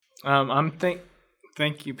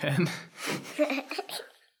Thank you, Ben.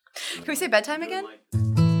 Can we say bedtime again?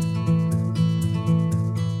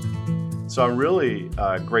 So I'm really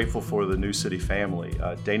grateful for the New City family.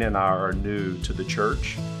 Dana and I are new to the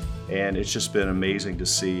church, and it's just been amazing to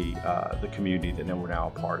see the community that we're now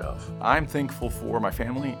a part of. I'm thankful for my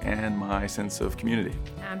family and my sense of community.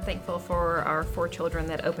 I'm thankful for our 4 children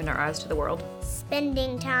that opened our eyes to the world.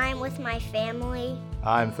 Spending time with my family.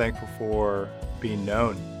 I'm thankful for being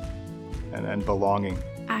known and belonging.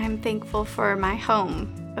 I'm thankful for my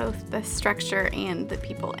home, both the structure and the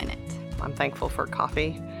people in it. I'm thankful for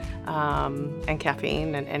coffee and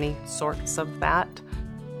caffeine and any sorts of that.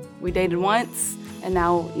 We dated once, and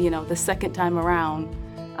now, the second time around,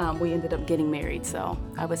 we ended up getting married, so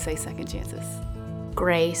I would say second chances.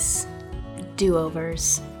 Grace,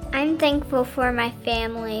 do-overs. I'm thankful for my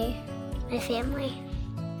family.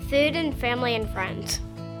 Food and family and friends.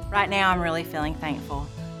 Right now, I'm really feeling thankful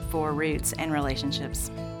for roots and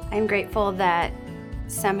relationships. I'm grateful that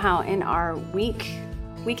somehow in our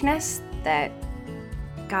weakness, that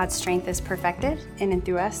God's strength is perfected in and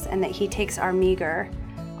through us, and that He takes our meager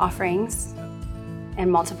offerings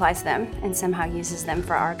and multiplies them and somehow uses them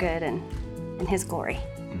for our good and His glory.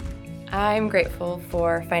 I'm grateful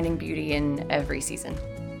for finding beauty in every season.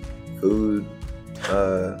 Food,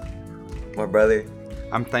 my brother.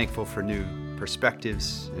 I'm thankful for new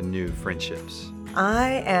perspectives and new friendships.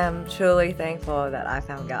 I am truly thankful that I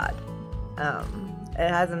found God. It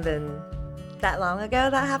hasn't been that long ago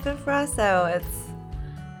that happened for us, so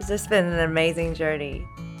it's just been an amazing journey.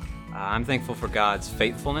 I'm thankful for God's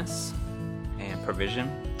faithfulness and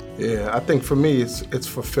provision. Yeah, I think for me it's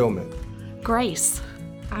fulfillment. Grace.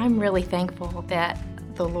 I'm really thankful that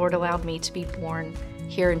the Lord allowed me to be born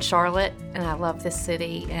here in Charlotte, and I love this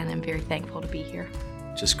city, and I'm very thankful to be here.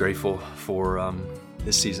 Just grateful for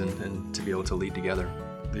this season and to be able to lead together.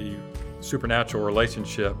 The supernatural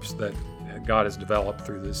relationships that God has developed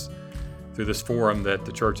through this forum that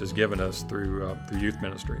the church has given us through youth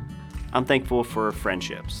ministry. I'm thankful for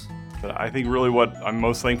friendships. But I think really what I'm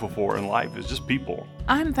most thankful for in life is just people.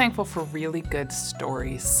 I'm thankful for really good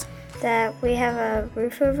stories. That we have a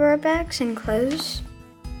roof over our backs and clothes.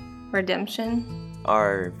 Redemption.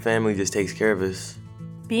 Our family just takes care of us.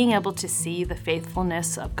 Being able to see the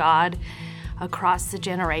faithfulness of God across the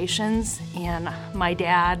generations. And my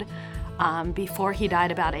dad, before he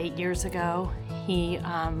died about 8 years ago, he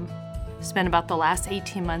spent about the last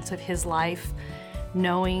 18 months of his life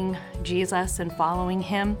knowing Jesus and following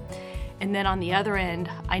Him. And then on the other end,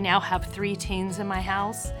 I now have 3 teens in my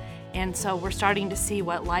house. And so we're starting to see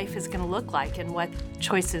what life is going to look like and what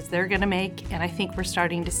choices they're going to make. And I think we're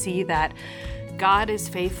starting to see that God is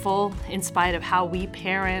faithful in spite of how we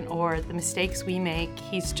parent or the mistakes we make.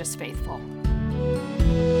 He's just faithful.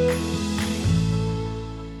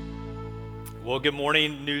 Well, good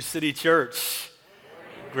morning, New City Church.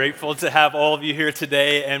 Grateful to have all of you here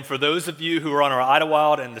today. And for those of you who are on our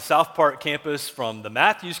Idlewild and the SouthPark campus from the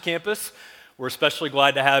Matthews campus, we're especially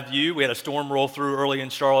glad to have you. We had a storm roll through early in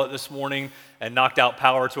Charlotte this morning and knocked out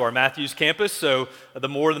power to our Matthews campus. So the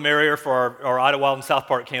more the merrier for our Idlewild and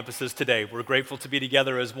SouthPark campuses today. We're grateful to be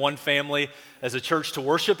together as one family, as a church to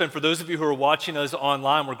worship. And for those of you who are watching us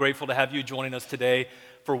online, we're grateful to have you joining us today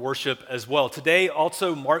for worship as well. Today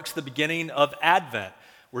also marks the beginning of Advent.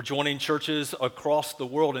 We're joining churches across the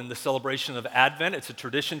world in the celebration of Advent. It's a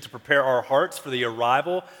tradition to prepare our hearts for the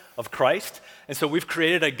arrival of Christ. And so we've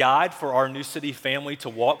created a guide for our New City family to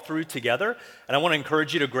walk through together. And I want to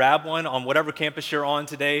encourage you to grab one on whatever campus you're on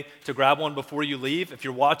today, to grab one before you leave. If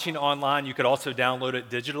you're watching online, you could also download it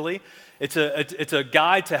digitally. It's a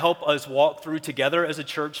guide to help us walk through together as a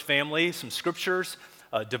church family, some scriptures,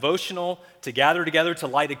 devotional, to gather together, to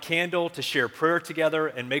light a candle, to share prayer together,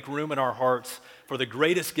 and make room in our hearts for the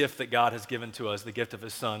greatest gift that God has given to us, the gift of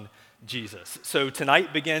His Son, Jesus. So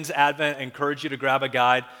tonight begins Advent. I encourage you to grab a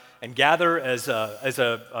guide and gather as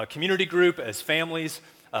a community group, as families,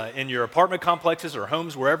 in your apartment complexes or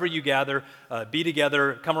homes, wherever you gather, be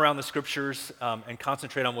together, come around the scriptures, and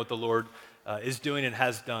concentrate on what the Lord is doing and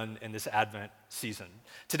has done in this Advent season.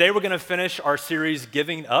 Today we're going to finish our series,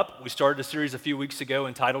 Giving Up. We started a series a few weeks ago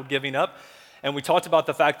entitled Giving Up. And we talked about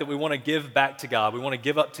the fact that we want to give back to God. We want to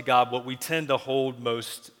give up to God what we tend to hold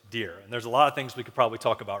most dear. And there's a lot of things we could probably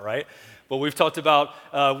talk about, right? But we've talked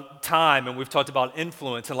about time, and we've talked about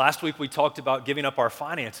influence. And last week we talked about giving up our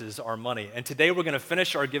finances, our money. And today we're going to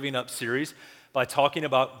finish our Giving Up series by talking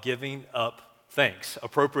about giving up thanks,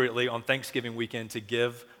 appropriately on Thanksgiving weekend, to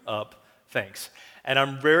give up thanks. And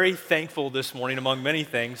I'm very thankful this morning, among many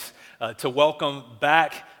things, to welcome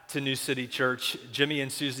back to New City Church, Jimmy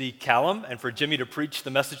and Susie Callum, and for Jimmy to preach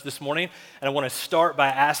the message this morning. And I want to start by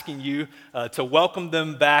asking you to welcome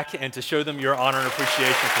them back and to show them your honor and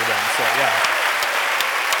appreciation for them. So, yeah.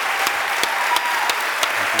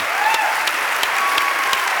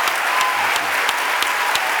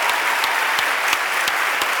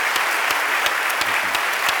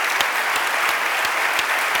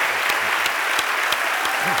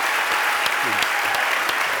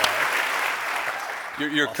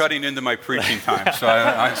 You're cutting into my preaching time, so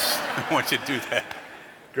I want you to do that.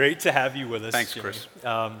 Great to have you with us. Thanks, Jimmy. Chris.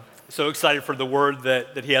 So excited for the word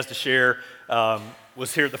that he has to share.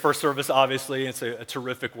 Was here at the first service, obviously. It's a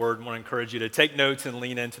terrific word. I want to encourage you to take notes and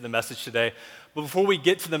lean into the message today. But before we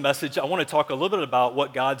get to the message, I want to talk a little bit about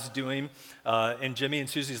what God's doing in Jimmy and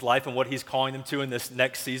Susie's life and what he's calling them to in this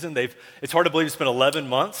next season. It's hard to believe it's been 11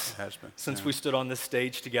 months since we stood on this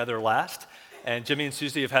stage together last. And Jimmy and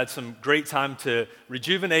Susie have had some great time to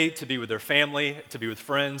rejuvenate, to be with their family, to be with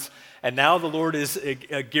friends. And now the Lord is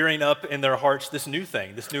gearing up in their hearts this new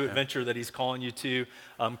thing, this new adventure that he's calling you to,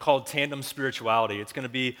 called Tandem Spirituality. It's going to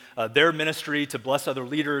be their ministry to bless other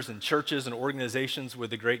leaders and churches and organizations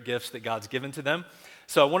with the great gifts that God's given to them.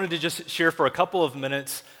 So I wanted to just share for a couple of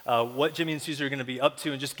minutes what Jimmy and Susie are going to be up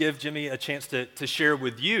to and just give Jimmy a chance to share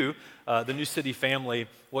with you, the New City family,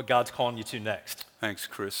 what God's calling you to next. Thanks,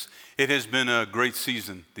 Chris. It has been a great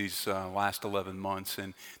season these last 11 months,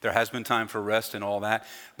 and there has been time for rest and all that.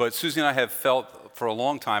 But Susie and I have felt for a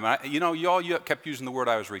long time, you kept using the word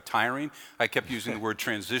I was retiring. I kept using the word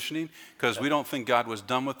transitioning because we don't think God was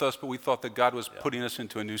done with us, but we thought that God was putting us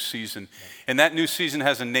into a new season. And that new season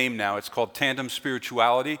has a name now. It's called Tandem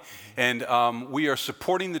Spirituality. And we are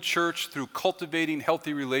supporting the church through cultivating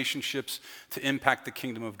healthy relationships to impact the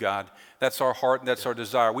kingdom of God. That's our heart and that's our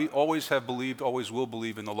desire. We always have believed, always will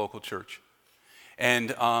believe in the local church.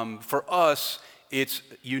 And for us, it's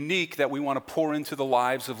unique that we want to pour into the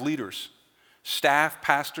lives of leaders, staff,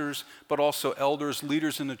 pastors, but also elders,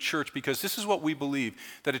 leaders in the church, because this is what we believe,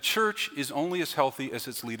 that a church is only as healthy as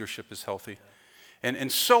its leadership is healthy.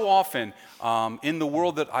 And so often in the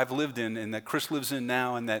world that I've lived in and that Chris lives in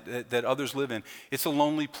now and that others live in, it's a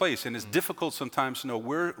lonely place. And it's difficult sometimes to know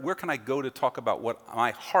where can I go to talk about what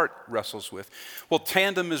my heart wrestles with. Well,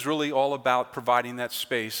 Tandem is really all about providing that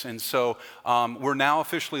space. And so we're now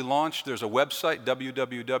officially launched. There's a website,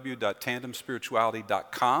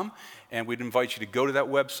 www.tandemspirituality.com. And we'd invite you to go to that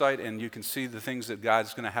website and you can see the things that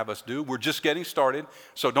God's going to have us do. We're just getting started,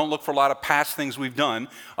 so don't look for a lot of past things we've done,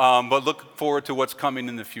 but look forward to what's coming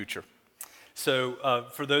in the future. So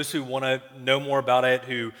for those who want to know more about it,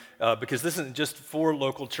 because this isn't just for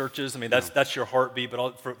local churches, I mean, that's your heartbeat,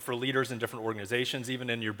 but for leaders in different organizations, even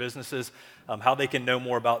in your businesses, how they can know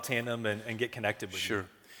more about Tandem and get connected with you. Sure.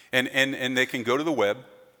 And they can go to the web,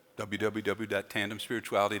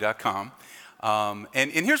 www.tandemspirituality.com.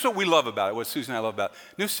 And here's what we love about it, what Susan and I love about it.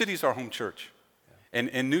 New City is our home church.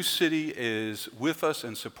 And New City is with us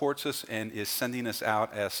and supports us and is sending us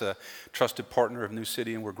out as a trusted partner of New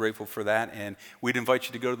City, and we're grateful for that. And we'd invite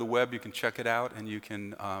you to go to the web. You can check it out, and you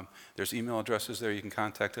can. There's email addresses there. You can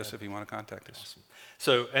contact us if you want to contact us. Awesome.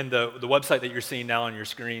 So, and the website that you're seeing now on your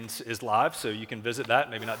screens is live, so you can visit that,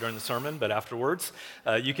 maybe not during the sermon, but afterwards.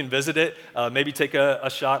 You can visit it, maybe take a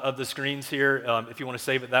shot of the screens here. If you want to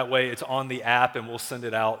save it that way, it's on the app, and we'll send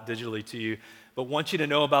it out digitally to you. But want you to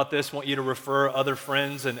know about this, want you to refer other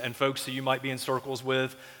friends and folks who you might be in circles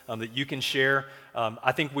with that you can share.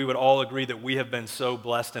 I think we would all agree that we have been so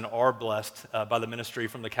blessed and are blessed by the ministry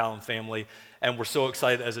from the Callum family. And we're so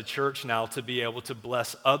excited as a church now to be able to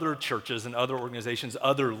bless other churches and other organizations,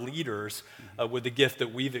 other leaders with the gift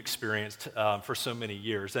that we've experienced for so many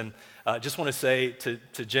years. And I just want to say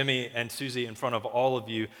to Jimmy and Susie in front of all of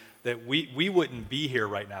you that we wouldn't be here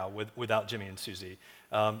right now without Jimmy and Susie.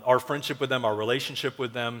 Our friendship with them, our relationship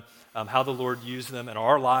with them, how the Lord used them in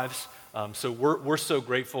our lives. So we're so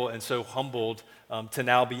grateful and so humbled to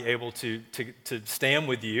now be able to stand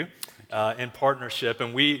with you in partnership.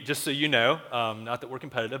 And we, just so you know, not that we're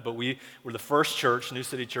competitive, but we were the first church, New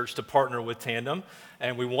City Church, to partner with Tandem.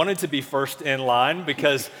 And we wanted to be first in line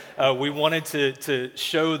because we wanted to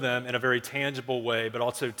show them in a very tangible way, but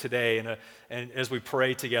also today and as we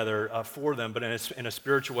pray together for them, but in a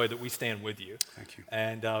spiritual way that we stand with you. Thank you.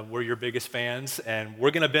 And we're your biggest fans, and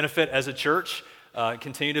we're going to benefit as a church,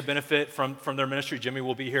 continue to benefit from their ministry. Jimmy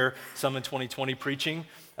will be here some in 2020 preaching,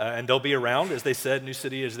 and they'll be around. As they said, New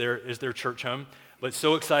City is their church home. But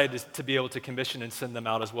so excited to be able to commission and send them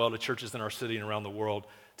out as well to churches in our city and around the world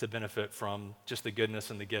to benefit from just the goodness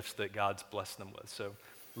and the gifts that God's blessed them with. So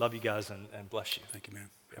love you guys and bless you. Thank you, man.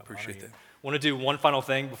 I appreciate that. Want to do one final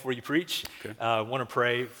thing before you preach. Okay. Want to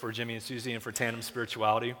pray for Jimmy and Susie and for Tandem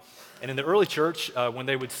Spirituality. And in the early church, when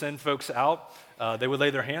they would send folks out, they would lay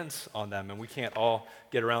their hands on them. And we can't all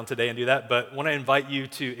get around today and do that, but want to invite you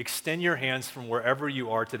to extend your hands from wherever you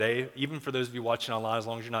are today, even for those of you watching online, as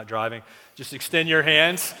long as you're not driving. Just extend your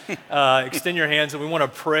hands. Extend your hands. And we want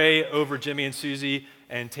to pray over Jimmy and Susie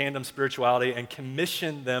and Tandem Spirituality and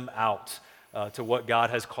commission them out to what God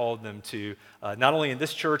has called them to, not only in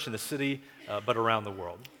this church, in the city, but around the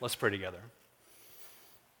world. Let's pray together.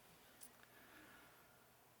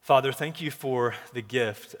 Father, thank you for the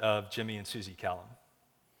gift of Jimmy and Susie Callum.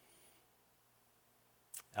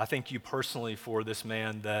 I thank you personally for this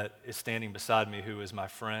man that is standing beside me, who is my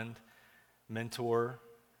friend, mentor,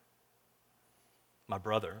 my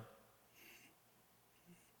brother.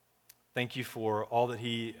 Thank you for all that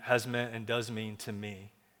he has meant and does mean to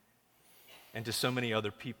me and to so many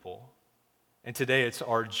other people. And today it's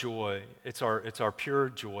our joy, it's our pure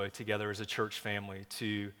joy together as a church family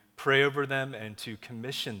to pray over them and to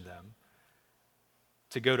commission them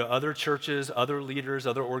to go to other churches, other leaders,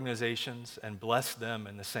 other organizations, and bless them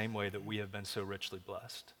in the same way that we have been so richly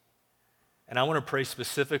blessed. And I want to pray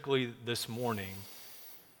specifically this morning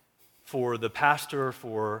for the pastor,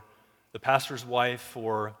 for the pastor's wife,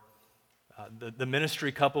 for the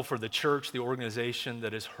ministry couple, for the church, the organization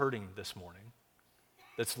that is hurting this morning,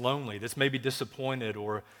 that's lonely, that's maybe disappointed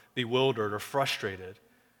or bewildered or frustrated.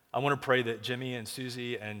 I want to pray that Jimmy and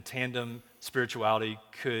Susie and Tandem Spirituality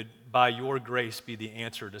could, by your grace, be the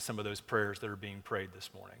answer to some of those prayers that are being prayed this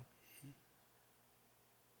morning.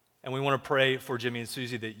 And we want to pray for Jimmy and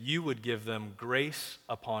Susie that you would give them grace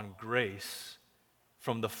upon grace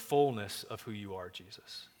from the fullness of who you are,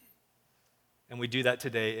 Jesus. And we do that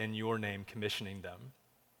today in your name, commissioning them.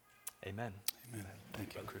 Amen. Amen.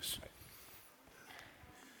 Thank you, Chris.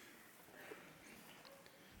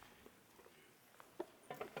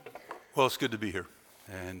 Well, it's good to be here.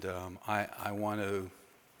 And I want to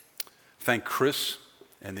thank Chris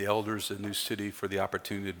and the elders at New City for the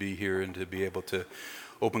opportunity to be here and to be able to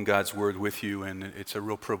open God's Word with you. And it's a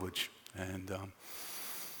real privilege. And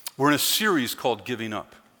we're in a series called Giving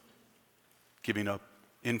Up. Giving up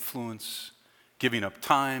influence, giving up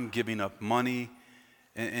time, giving up money,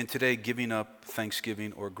 and today giving up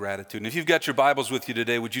thanksgiving or gratitude. And if you've got your Bibles with you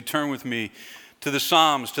today, would you turn with me to the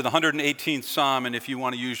Psalms, to the 118th Psalm, and if you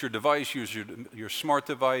want to use your device, use your smart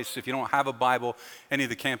device. If you don't have a Bible, any of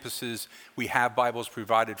the campuses, we have Bibles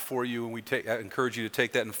provided for you, and I encourage you to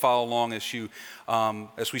take that and follow along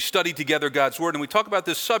as we study together God's Word. And we talk about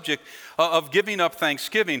this subject of giving up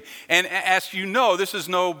thanksgiving. And as you know, this is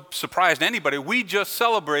no surprise to anybody, we just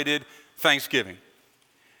celebrated Thanksgiving.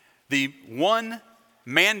 The one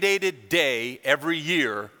mandated day every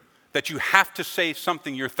year that you have to say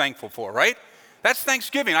something you're thankful for, right? That's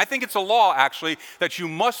Thanksgiving. I think it's a law, actually, that you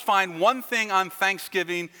must find one thing on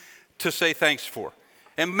Thanksgiving to say thanks for.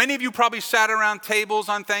 And many of you probably sat around tables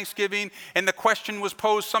on Thanksgiving, and the question was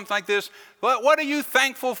posed something like this: what are you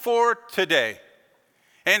thankful for today?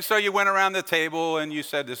 And so you went around the table and you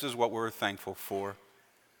said, this is what we're thankful for.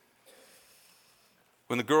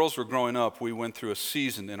 When the girls were growing up, we went through a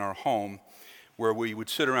season in our home where we would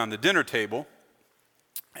sit around the dinner table.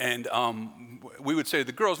 And we would say to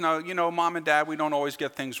the girls, now, you know, Mom and Dad, we don't always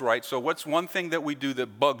get things right. So what's one thing that we do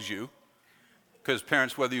that bugs you? Because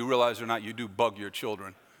parents, whether you realize it or not, you do bug your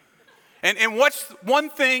children. And what's one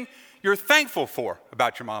thing you're thankful for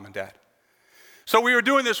about your mom and dad? So we were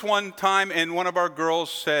doing this one time, and one of our girls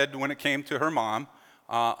said, when it came to her mom,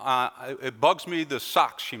 it bugs me the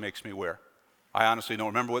socks she makes me wear. I honestly don't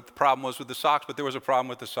remember what the problem was with the socks, but there was a problem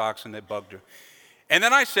with the socks, and it bugged her. And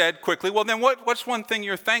then I said quickly, well, then what's one thing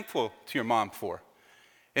you're thankful to your mom for?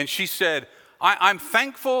 And she said, I'm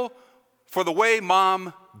thankful for the way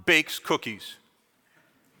Mom bakes cookies.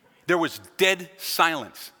 There was dead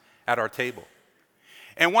silence at our table.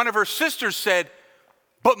 And one of her sisters said,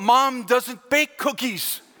 but Mom doesn't bake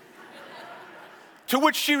cookies. To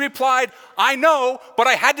which she replied, I know, but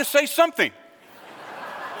I had to say something.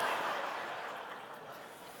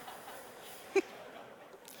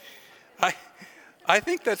 I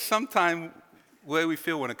think that's sometimes the way we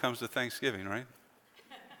feel when it comes to Thanksgiving, right?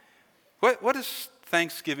 What does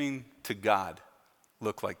Thanksgiving to God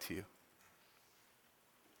look like to you?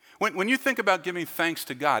 When you think about giving thanks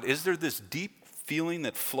to God, is there this deep feeling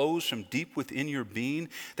that flows from deep within your being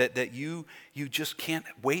that you just can't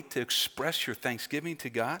wait to express your thanksgiving to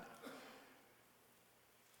God?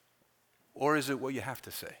 Or is it what you have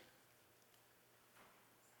to say?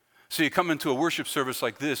 So you come into a worship service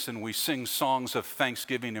like this and we sing songs of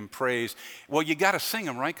thanksgiving and praise. Well, you got to sing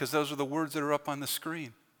them, right? Because those are the words that are up on the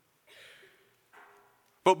screen.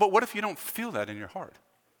 But what if you don't feel that in your heart?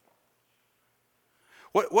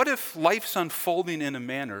 What if life's unfolding in a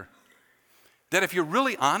manner that if you're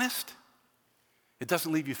really honest, it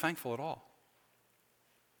doesn't leave you thankful at all?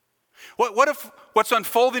 What if what's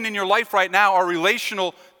unfolding in your life right now are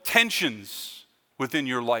relational tensions within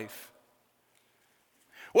your life?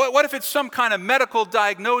 What if it's some kind of medical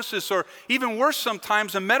diagnosis, or even worse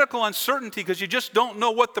sometimes, a medical uncertainty because you just don't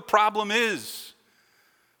know what the problem is?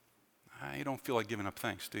 You don't feel like giving up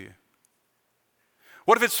thanks, do you?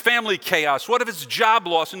 What if it's family chaos? What if it's job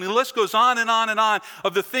loss? And the list goes on and on and on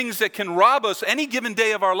of the things that can rob us any given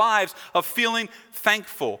day of our lives of feeling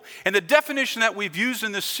thankful. And the definition that we've used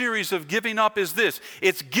in this series of giving up is this: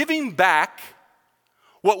 it's giving back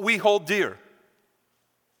what we hold dear.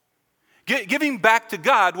 Giving back to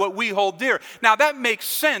God what we hold dear. Now that makes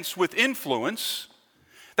sense with influence.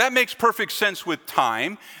 That makes perfect sense with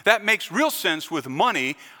time. That makes real sense with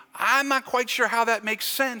money. I'm not quite sure how that makes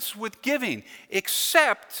sense with giving,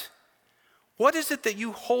 except what is it that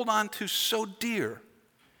you hold on to so dear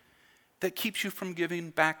that keeps you from giving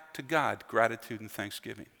back to God gratitude and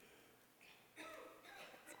thanksgiving?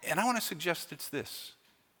 And I want to suggest it's this.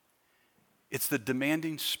 It's the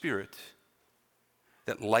demanding spirit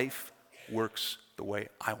that life works the way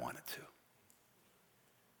I want it to.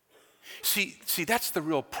 See, that's the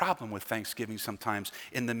real problem with Thanksgiving sometimes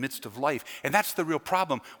in the midst of life. And that's the real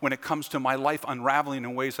problem when it comes to my life unraveling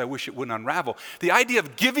in ways I wish it wouldn't unravel. The idea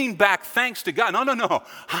of giving back thanks to God, no.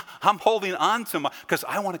 I'm holding on to because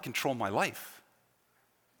I want to control my life.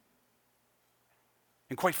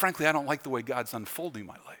 And quite frankly, I don't like the way God's unfolding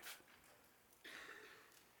my life.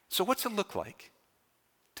 So what's it look like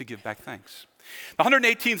to give back thanks? The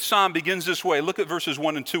 118th Psalm begins this way. Look at verses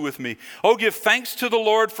 1 and 2 with me. Oh, give thanks to the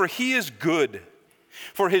Lord, for he is good,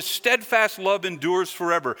 for his steadfast love endures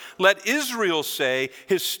forever. Let Israel say,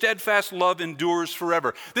 his steadfast love endures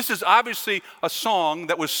forever. This is obviously a song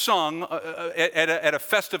that was sung at a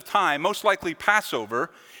festive time, most likely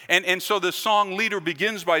Passover. And so the song leader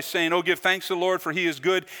begins by saying, oh, give thanks to the Lord, for he is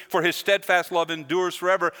good, for his steadfast love endures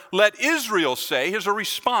forever. Let Israel say, here's a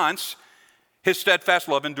response, his steadfast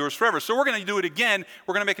love endures forever. So we're going to do it again.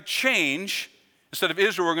 We're going to make a change. Instead of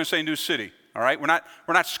Israel, we're going to say new city. All right? We're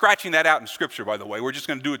not scratching that out in Scripture, by the way. We're just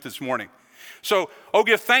going to do it this morning. So, oh,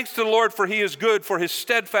 give thanks to the Lord, for he is good, for his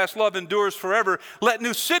steadfast love endures forever. Let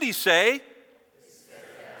new city say,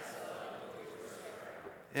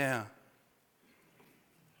 yeah.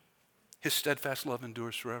 His steadfast love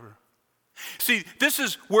endures forever. See, this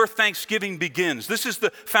is where Thanksgiving begins. This is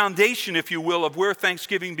the foundation, if you will, of where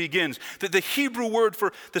Thanksgiving begins. The Hebrew word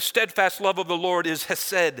for the steadfast love of the Lord is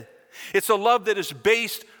hesed. It's a love that is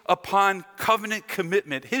based upon covenant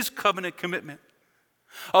commitment, his covenant commitment.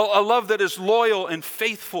 A love that is loyal and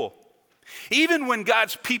faithful. Even when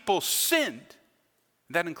God's people sinned,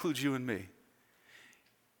 that includes you and me,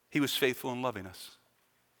 he was faithful in loving us.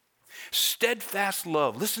 Steadfast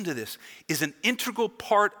love, listen to this, is an integral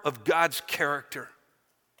part of God's character.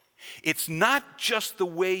 It's not just the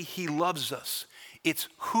way he loves us, it's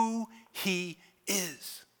who he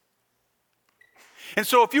is. And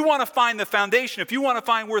so if you want to find the foundation, if you want to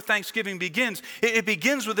find where Thanksgiving begins, it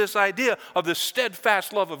begins with this idea of the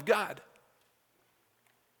steadfast love of God.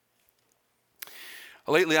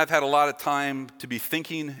 Lately, I've had a lot of time to be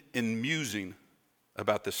thinking and musing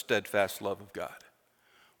about the steadfast love of God.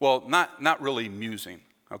 Well, not really musing,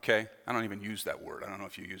 okay? I don't even use that word. I don't know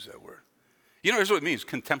if you use that word. You know, here's what it means,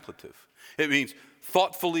 contemplative. It means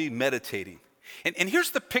thoughtfully meditating. And here's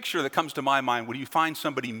the picture that comes to my mind when you find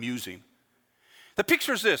somebody musing. The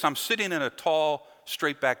picture is this: I'm sitting in a tall,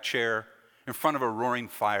 straight-back chair in front of a roaring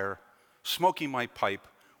fire, smoking my pipe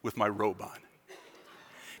with my robe on.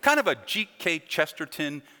 Kind of a G.K.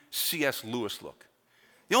 Chesterton, C.S. Lewis look.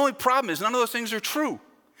 The only problem is none of those things are true.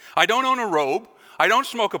 I don't own a robe. I don't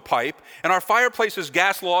smoke a pipe, and our fireplace is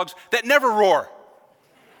gas logs that never roar.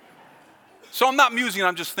 So I'm not musing,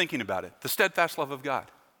 I'm just thinking about it. The steadfast love of God.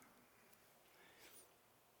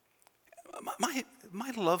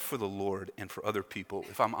 My love for the Lord and for other people,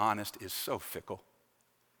 if I'm honest, is so fickle.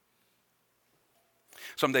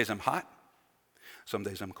 Some days I'm hot, some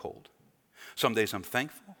days I'm cold. Some days I'm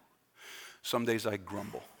thankful, some days I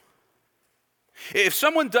grumble. If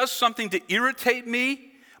someone does something to irritate me,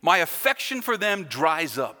 my affection for them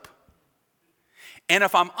dries up. And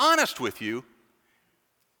if I'm honest with you,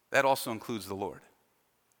 that also includes the Lord.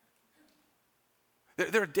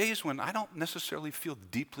 There are days when I don't necessarily feel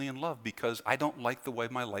deeply in love because I don't like the way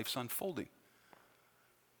my life's unfolding.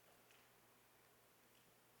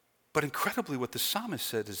 But incredibly, what the psalmist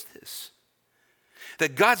said is this: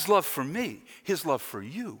 that God's love for me, his love for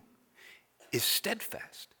you, is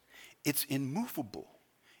steadfast. It's immovable.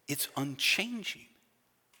 it's unchanging.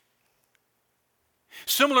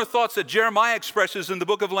 Similar thoughts that Jeremiah expresses in the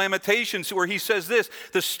book of Lamentations, where he says this: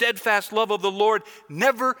 the steadfast love of the Lord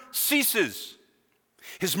never ceases.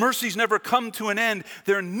 His mercies never come to an end.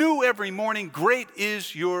 They're new every morning. Great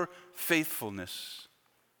is your faithfulness.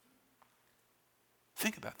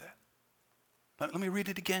 Think about that. Let me read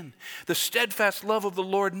it again. The steadfast love of the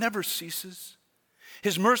Lord never ceases.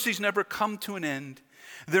 His mercies never come to an end.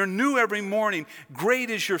 They're new every morning. Great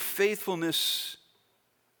is your faithfulness.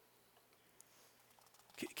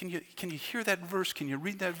 Can you hear that verse? Can you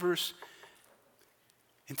read that verse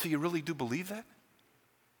until you really do believe that?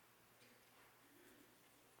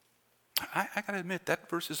 I got to admit, that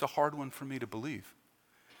verse is a hard one for me to believe.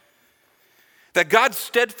 That God's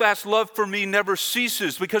steadfast love for me never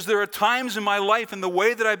ceases, because there are times in my life, in the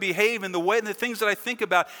way that I behave, in the way and the things that I think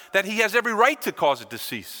about, that He has every right to cause it to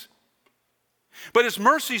cease. But His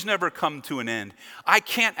mercies never come to an end. I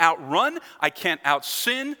can't outrun, I can't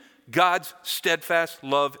out-sin God's steadfast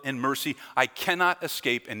love and mercy. I cannot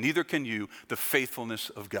escape, and neither can you, the faithfulness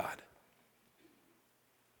of God.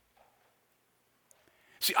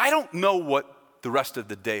 See, I don't know what the rest of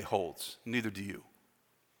the day holds. Neither do you.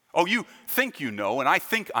 Oh, you think you know, and I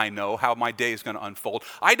think I know how my day is going to unfold.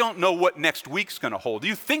 I don't know what next week's going to hold.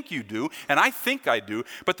 You think you do, and I think I do.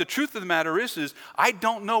 But the truth of the matter is I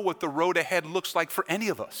don't know what the road ahead looks like for any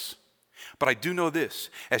of us. But I do know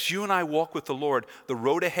this: as you and I walk with the Lord, the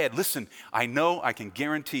road ahead, listen, I know, I can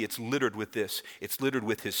guarantee it's littered with this. It's littered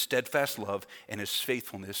with His steadfast love and His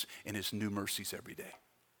faithfulness and His new mercies every day.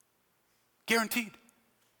 Guaranteed.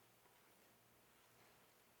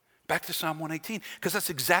 Back to Psalm 118, because that's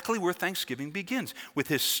exactly where Thanksgiving begins, with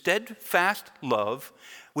His steadfast love,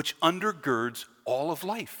 which undergirds all of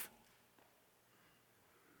life.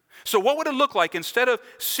 So what would it look like, instead of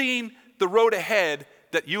seeing the road ahead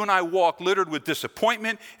that you and I walk littered with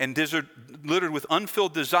disappointment and littered with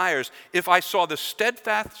unfilled desires, if I saw the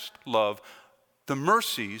steadfast love, the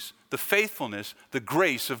mercies, the faithfulness, the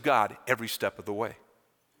grace of God every step of the way?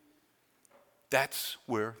 That's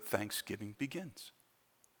where Thanksgiving begins.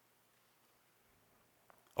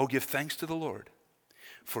 Oh, give thanks to the Lord,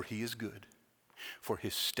 for He is good. For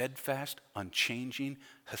His steadfast, unchanging,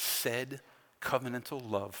 hesed, covenantal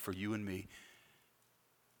love for you and me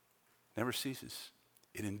never ceases.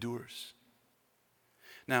 It endures.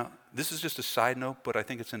 Now, this is just a side note, but I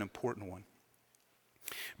think it's an important one.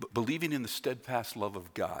 But believing in the steadfast love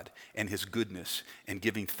of God and His goodness and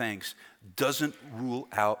giving thanks doesn't rule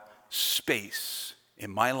out space in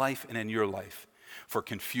my life and in your life for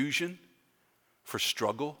confusion, for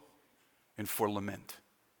struggle, and for lament.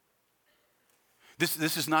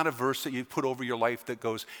 This is not a verse that you put over your life that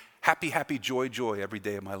goes, happy, happy, joy, joy every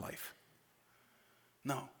day of my life.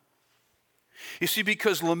 No. You see,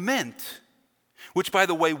 because lament, which, by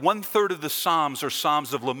the way, 1/3 of the Psalms are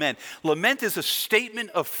Psalms of lament. Lament is a statement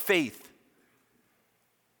of faith,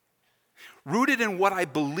 rooted in what I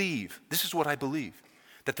believe. This is what I believe,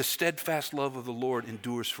 that the steadfast love of the Lord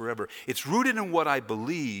endures forever. It's rooted in what I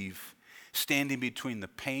believe, standing between the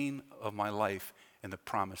pain of my life and the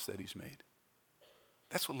promise that He's made.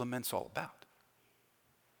 That's what lament's all about.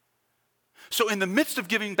 So in the midst of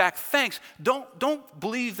giving back thanks, don't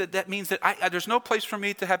believe that means that there's no place for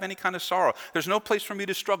me to have any kind of sorrow. There's no place for me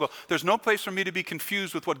to struggle. There's no place for me to be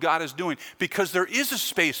confused with what God is doing, because there is a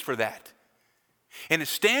space for that. And it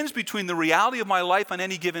stands between the reality of my life on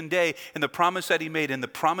any given day and the promise that He made. And the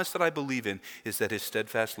promise that I believe in is that His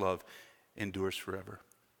steadfast love endures forever.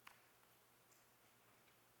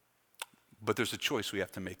 But there's a choice we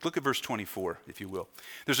have to make. Look at verse 24, if you will.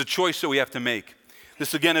 There's a choice that we have to make.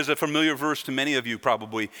 This, again, is a familiar verse to many of you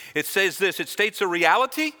probably. It says this: it states a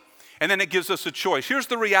reality, and then it gives us a choice. Here's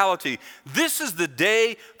the reality. This is the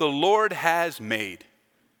day the Lord has made.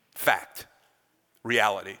 Fact.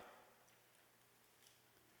 Reality.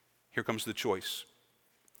 Here comes the choice.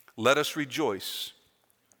 Let us rejoice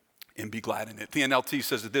and be glad in it. The NLT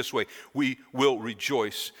says it this way: we will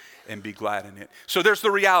rejoice and be glad in it. So there's the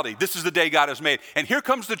reality. This is the day God has made. And here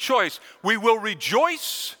comes the choice. We will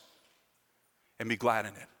rejoice and be glad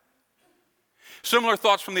in it. Similar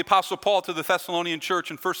thoughts from the Apostle Paul to the Thessalonian church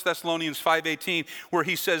in 1 Thessalonians 5:18, where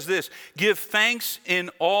he says this: give thanks in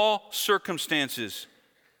all circumstances.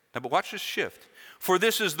 Now, but watch this shift. For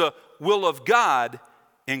this is the will of God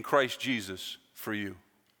in Christ Jesus for you.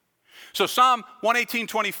 So Psalm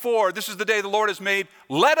 118:24, this is the day the Lord has made.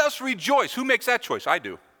 Let us rejoice. Who makes that choice? I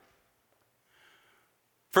do.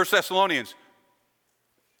 1 Thessalonians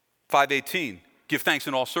 5:18, give thanks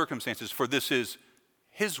in all circumstances, for this is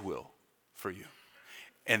His will for you.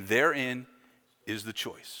 And therein is the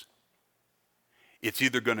choice. It's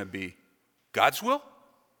either going to be God's will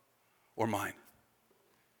or mine?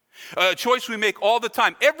 A choice we make all the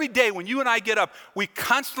time. Every day when you and I get up, we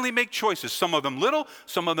constantly make choices. Some of them little,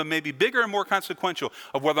 some of them maybe bigger and more consequential,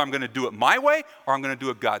 of whether I'm going to do it my way or I'm going to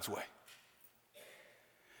do it God's way.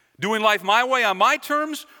 Doing life my way on my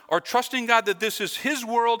terms, or trusting God that this is His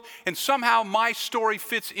world and somehow my story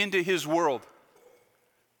fits into His world.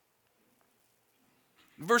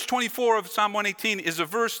 Verse 24 of Psalm 118 is a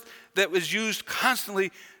verse that was used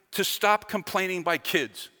constantly to stop complaining by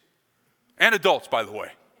kids and adults, by the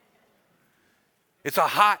way. It's a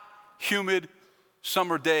hot, humid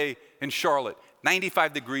summer day in Charlotte.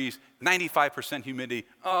 95 degrees, 95% humidity.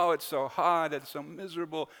 Oh, it's so hot, it's so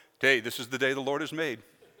miserable. Hey, this is the day the Lord has made.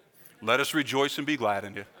 Let us rejoice and be glad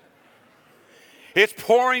in it. It's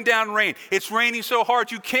pouring down rain. It's raining so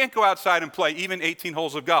hard you can't go outside and play even 18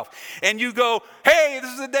 holes of golf. And you go, hey,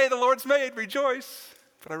 this is the day the Lord's made, rejoice.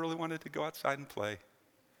 But I really wanted to go outside and play.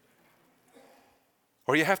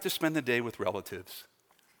 Or you have to spend the day with relatives.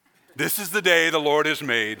 This is the day the Lord has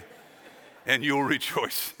made, and you will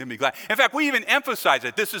rejoice and be glad. In fact, we even emphasize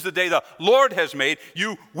it. This is the day the Lord has made.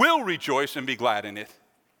 You will rejoice and be glad in it.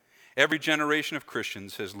 Every generation of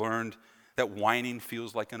Christians has learned that whining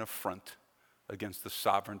feels like an affront against the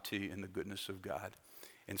sovereignty and the goodness of God.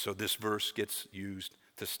 And so this verse gets used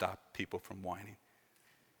to stop people from whining.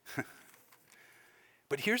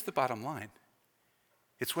 But here's the bottom line.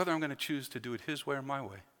 It's whether I'm going to choose to do it His way or my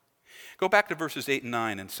way. Go back to verses 8 and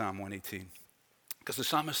 9 in Psalm 118, because the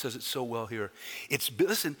psalmist says it so well here. It's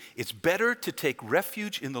better to take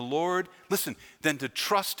refuge in the Lord, than to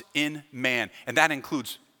trust in man, and that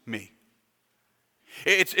includes me.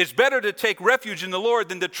 It's better to take refuge in the Lord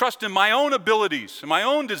than to trust in my own abilities, and my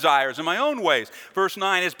own desires, and my own ways. Verse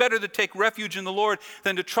 9, it's better to take refuge in the Lord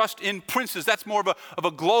than to trust in princes. That's more of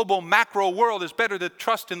a global macro world. It's better to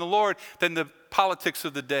trust in the Lord than the politics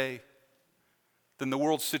of the day, than the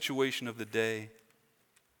world situation of the day.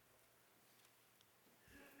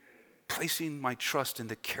 Placing my trust in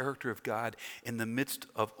the character of God in the midst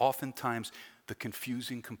of oftentimes the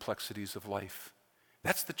confusing complexities of life.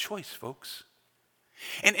 That's the choice, folks.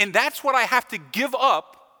 And that's what I have to give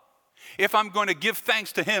up if I'm going to give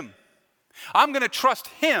thanks to Him. I'm going to trust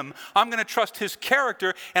Him, I'm going to trust His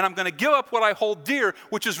character, and I'm going to give up what I hold dear,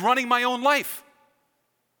 which is running my own life.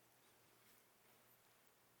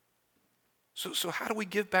 So how do we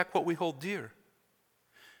give back what we hold dear?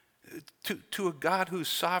 To a God who's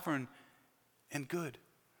sovereign and good,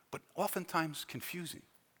 but oftentimes confusing.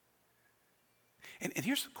 And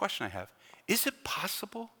here's the question I have. Is it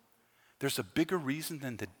possible there's a bigger reason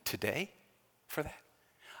than today for that?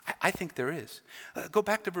 I think there is. Go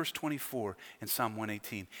back to verse 24 in Psalm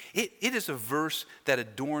 118. It is a verse that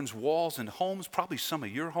adorns walls and homes, probably some of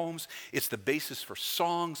your homes. It's the basis for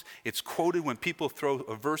songs. It's quoted when people throw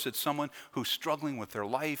a verse at someone who's struggling with their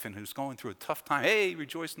life and who's going through a tough time. Hey,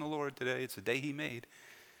 rejoice in the Lord today. It's the day He made.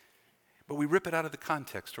 But we rip it out of the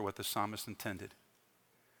context for what the psalmist intended.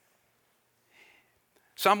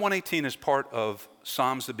 Psalm 118 is part of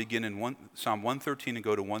Psalms that begin in Psalm 113 and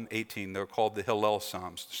go to 118. They're called the Hallel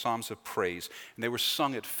Psalms, the Psalms of praise. And they were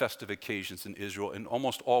sung at festive occasions in Israel and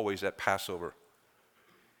almost always at Passover.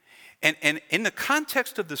 And in the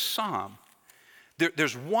context of the psalm,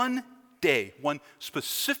 there's one day, one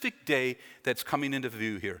specific day that's coming into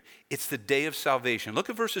view here. It's the day of salvation.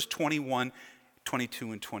 Look at verses 21,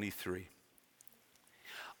 22, and 23.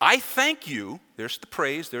 I thank you, there's the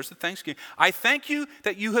praise, there's the thanksgiving. I thank you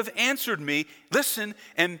that you have answered me,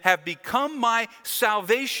 and have become my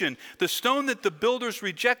salvation. The stone that the builders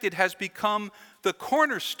rejected has become the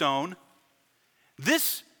cornerstone.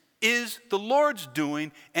 This is the Lord's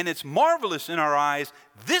doing, and it's marvelous in our eyes.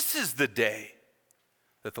 This is the day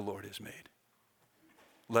that the Lord has made.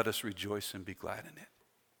 Let us rejoice and be glad in it.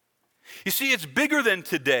 You see, it's bigger than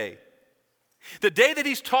today. The day that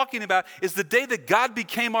he's talking about is the day that God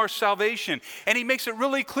became our salvation. And he makes it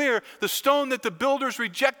really clear, the stone that the builders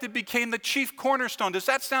rejected became the chief cornerstone. Does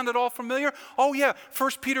that sound at all familiar? Oh yeah,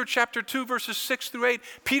 1 Peter chapter 2, verses 6 through 8,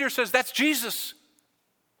 Peter says that's Jesus.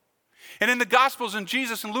 And in the Gospels, in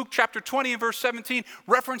Jesus in Luke chapter 20 and verse 17,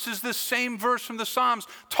 references this same verse from the Psalms,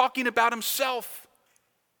 talking about himself.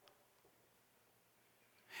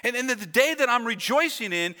 And the day that I'm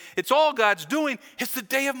rejoicing in, it's all God's doing, it's the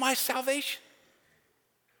day of my salvation.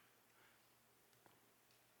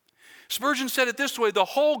 Spurgeon said it this way, the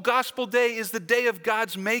whole gospel day is the day of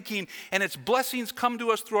God's making, and its blessings come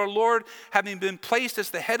to us through our Lord, having been placed as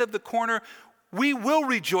the head of the corner. We will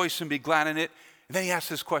rejoice and be glad in it. And then he asks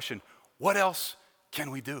this question, what else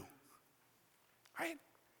can we do? Right?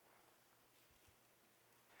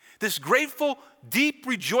 This grateful, deep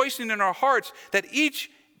rejoicing in our hearts that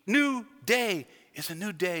each new day is a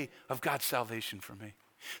new day of God's salvation for me.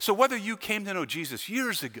 So whether you came to know Jesus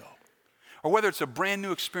years ago, or whether it's a brand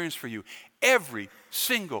new experience for you, every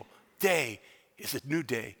single day is a new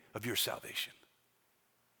day of your salvation.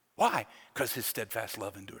 Why? Because his steadfast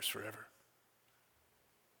love endures forever.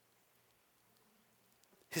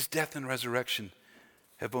 His death and resurrection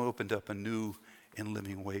have opened up a new and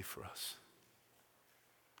living way for us.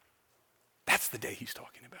 That's the day he's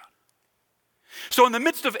talking about. So in the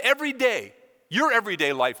midst of every day, your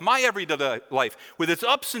everyday life, my everyday life, with its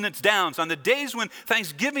ups and its downs, on the days when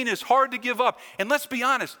Thanksgiving is hard to give up, and let's be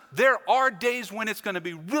honest, there are days when it's going to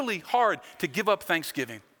be really hard to give up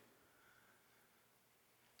Thanksgiving.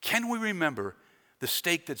 Can we remember the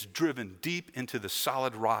stake that's driven deep into the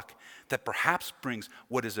solid rock that perhaps brings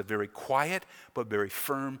what is a very quiet but very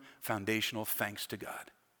firm foundational thanks to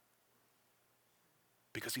God?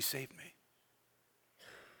 Because he saved me.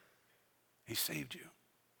 He saved you.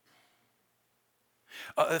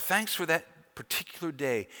 Thanks for that particular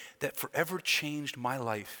day that forever changed my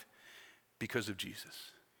life because of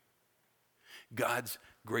Jesus. God's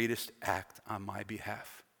greatest act on my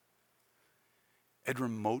behalf. Edward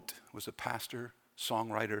Mote was a pastor,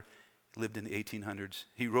 songwriter, lived in the 1800s.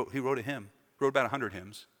 He wrote a hymn, wrote about 100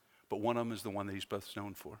 hymns, but one of them is the one that he's best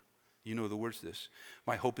known for. You know the words to this.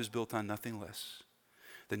 My hope is built on nothing less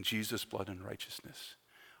than Jesus' blood and righteousness.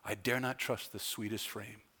 I dare not trust the sweetest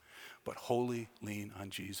frame, but wholly lean on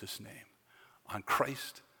Jesus' name. On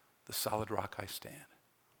Christ, the solid rock I stand.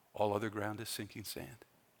 All other ground is sinking sand.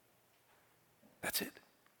 That's it.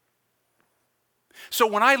 So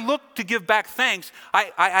when I look to give back thanks,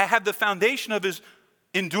 I have the foundation of his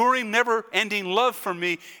enduring, never-ending love for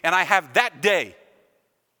me, and I have that day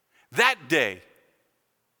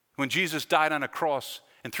when Jesus died on a cross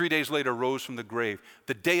and 3 days later rose from the grave,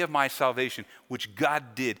 the day of my salvation, which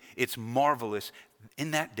God did. It's marvelous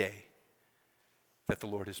in that day that the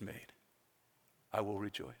Lord has made. I will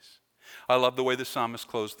rejoice. I love the way the psalmist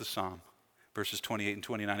closed the psalm, verses 28 and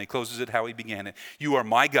 29. He closes it how he began it. You are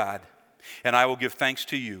my God, and I will give thanks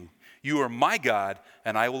to you. You are my God,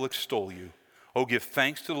 and I will extol you. Oh, give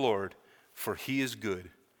thanks to the Lord, for he is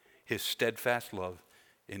good. His steadfast love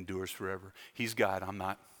endures forever. He's God, I'm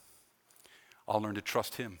not. I'll learn to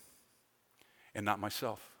trust him and not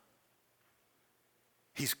myself.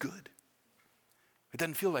 He's good. It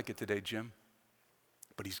doesn't feel like it today, Jim,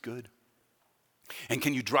 but he's good. And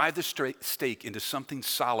can you drive the stake into something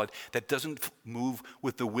solid that doesn't move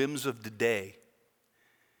with the whims of the day?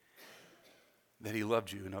 That he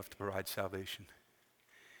loved you enough to provide salvation.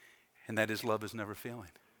 And that his love is never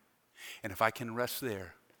failing. And if I can rest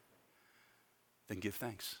there, then give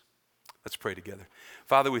thanks. Let's pray together.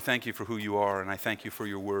 Father, we thank you for who you are, and I thank you for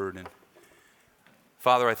your word. And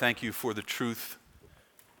Father, I thank you for the truth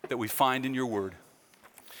that we find in your word.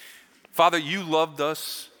 Father, you loved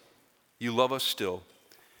us, you love us still,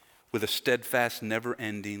 with a steadfast,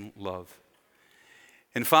 never-ending love.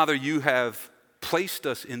 And Father, you have placed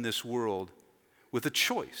us in this world with a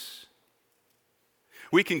choice.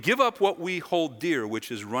 We can give up what we hold dear,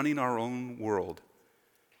 which is running our own world.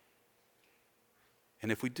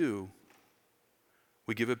 And if we do,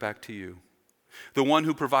 we give it back to you, the one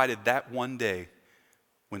who provided that one day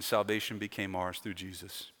when salvation became ours through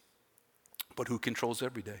Jesus, but who controls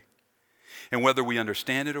every day. And whether we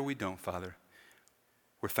understand it or we don't, Father,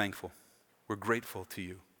 we're thankful. We're grateful to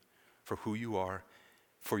you for who you are,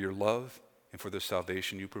 for your love, and for the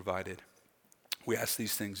salvation you provided. We ask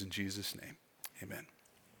these things in Jesus' name. Amen.